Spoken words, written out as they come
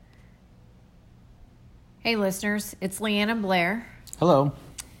Hey, listeners, it's Leanne and Blair. Hello.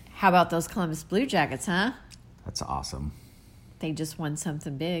 How about those Columbus Blue Jackets, huh? That's awesome. They just won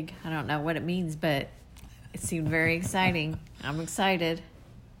something big. I don't know what it means, but it seemed very exciting. I'm excited.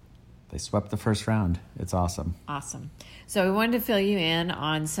 They swept the first round. It's awesome. Awesome. So we wanted to fill you in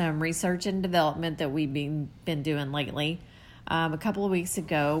on some research and development that we've been doing lately. A couple of weeks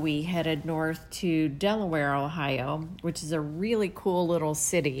ago, we headed north to Delaware, Ohio, which is a really cool little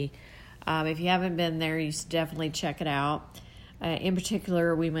city. If you haven't been there, you should definitely check it out. In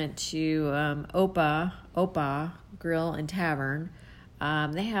particular, we went to Opa Grill and Tavern.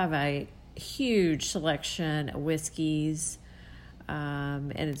 They have a huge selection of whiskeys,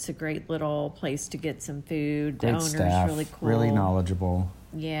 and it's a great little place to get some food. Great The owner's staff, really cool. really knowledgeable.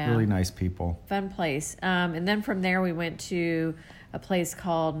 Yeah. Really nice people. Fun place. And then from there, we went to a place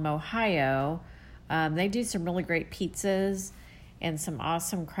called Mohio. They do some really great pizzas and some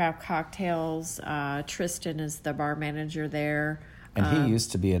awesome craft cocktails. Tristan is the bar manager there. And he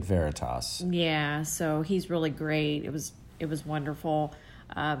used to be at Veritas. Yeah, so he's really great. It was wonderful.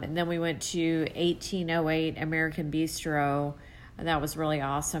 And then we went to 1808 American Bistro, and that was really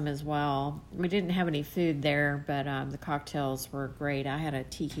awesome as well. We didn't have any food there, but the cocktails were great. I had a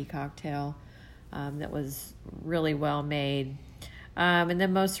tiki cocktail that was really well made. And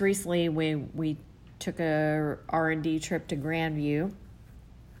then most recently, we took a R&D trip to Grandview,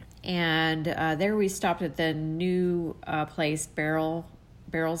 and there we stopped at the new place,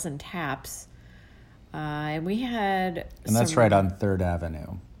 Barrels and Taps, and we had And that's right on 3rd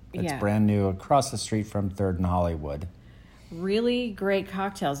Avenue. It's Yeah. brand new across the street from 3rd and Hollywood. really great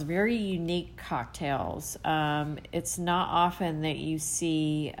cocktails, very unique cocktails. It's not often that you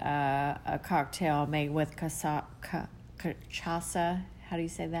see a cocktail made with cachaça. How do you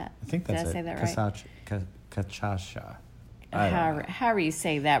say that? I think that's Did I it. say that right? Cachaça. However you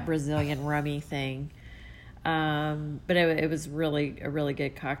say that Brazilian rummy thing. But it was really a really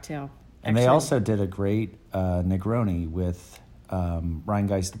good cocktail. And they Actually- also did a great Negroni with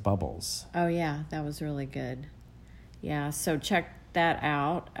Rheingeist bubbles. Oh, yeah, that was really good. Yeah, so check that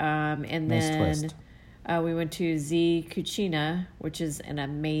out. And Nice then twist. we went to Z Cucina, which is an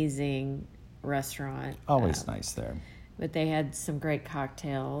amazing restaurant. Always nice there. But they had some great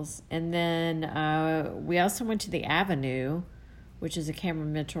cocktails. And then we also went to the Avenue, which is a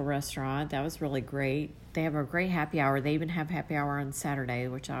Cameron Mitchell restaurant. That was really great. They have a great happy hour. They even have happy hour on Saturday,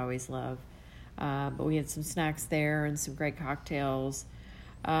 which I always love. But we had some snacks there and some great cocktails.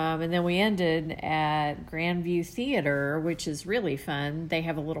 And then we ended at Grandview Theater, which is really fun. They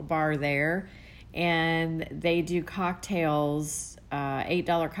have a little bar there, and they do cocktails,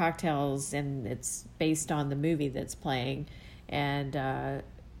 $8 cocktails, and it's based on the movie that's playing. And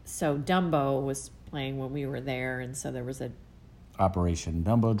so Dumbo was playing when we were there, and so there was a Operation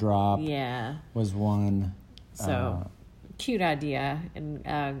Dumbo Drop was one. So cute idea and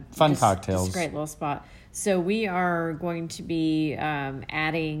Fun cocktails. Just a great little spot. So we are going to be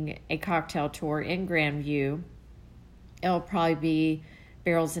adding a cocktail tour in Grandview. It'll probably be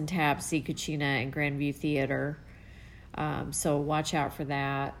Barrels and Taps, Z Cucina, and Grandview Theater. So watch out for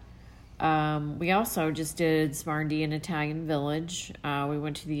that. We also just did some R&D in Italian Village. We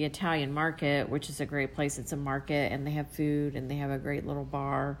went to the Italian Market, which is a great place. It's a market, and they have food, and they have a great little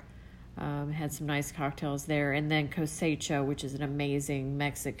bar. Had some nice cocktails there. And then Cosecho, which is an amazing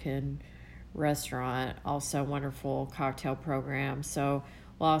Mexican restaurant, also wonderful cocktail program. So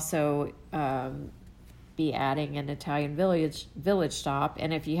we'll also be adding an Italian village stop.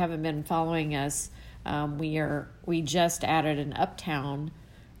 And if you haven't been following us, we just added an Uptown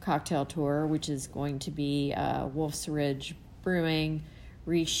cocktail tour, which is going to be Wolf's Ridge Brewing,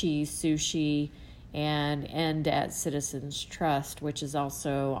 Rishi Sushi, and end at Citizens Trust, which is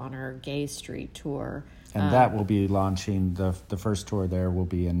also on our Gay Street tour. And that will be launching, the first tour there will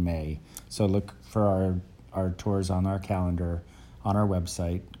be in May. So look for our tours on our calendar on our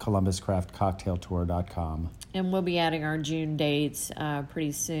website, columbuscraftcocktailtour.com. And we'll be adding our June dates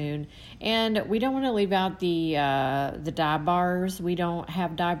pretty soon. And we don't want to leave out the dive bars. We don't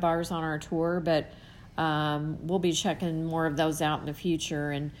have dive bars on our tour, but we'll be checking more of those out in the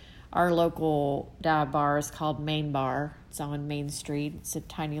future. And our local dive bar is called Main Bar. It's on Main Street. It's a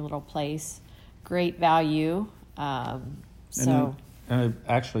tiny little place. Great value. And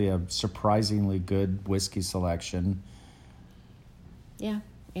actually a surprisingly good whiskey selection. Yeah,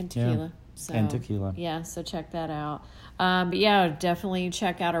 and tequila. Yeah. So, And tequila. Yeah, so check that out. But yeah, definitely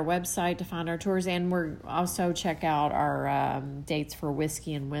check out our website to find our tours. And we're also check out our dates for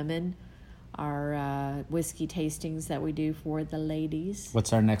Whiskey and Women, our whiskey tastings that we do for the ladies.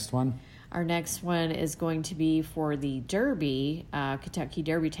 What's our next one? Our next one is going to be for the Derby, Kentucky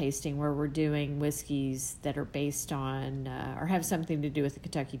Derby tasting, where we're doing whiskeys that are based on or have something to do with the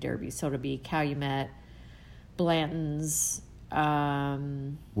Kentucky Derby. So it'll be Calumet, Blanton's,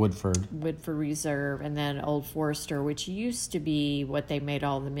 Woodford Reserve, and then Old Forester, which used to be what they made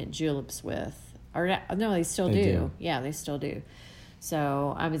all the mint juleps with. Or no, they still do. Yeah, they still do.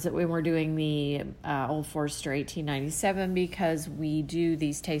 So when we're doing the Old Forester 1897, because we do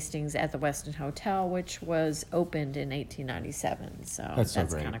these tastings at the Westin Hotel, which was opened in 1897. So that's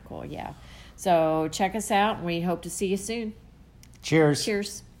kind of cool. Yeah. So check us out, and we hope to see you soon. Cheers.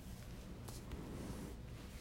 Cheers.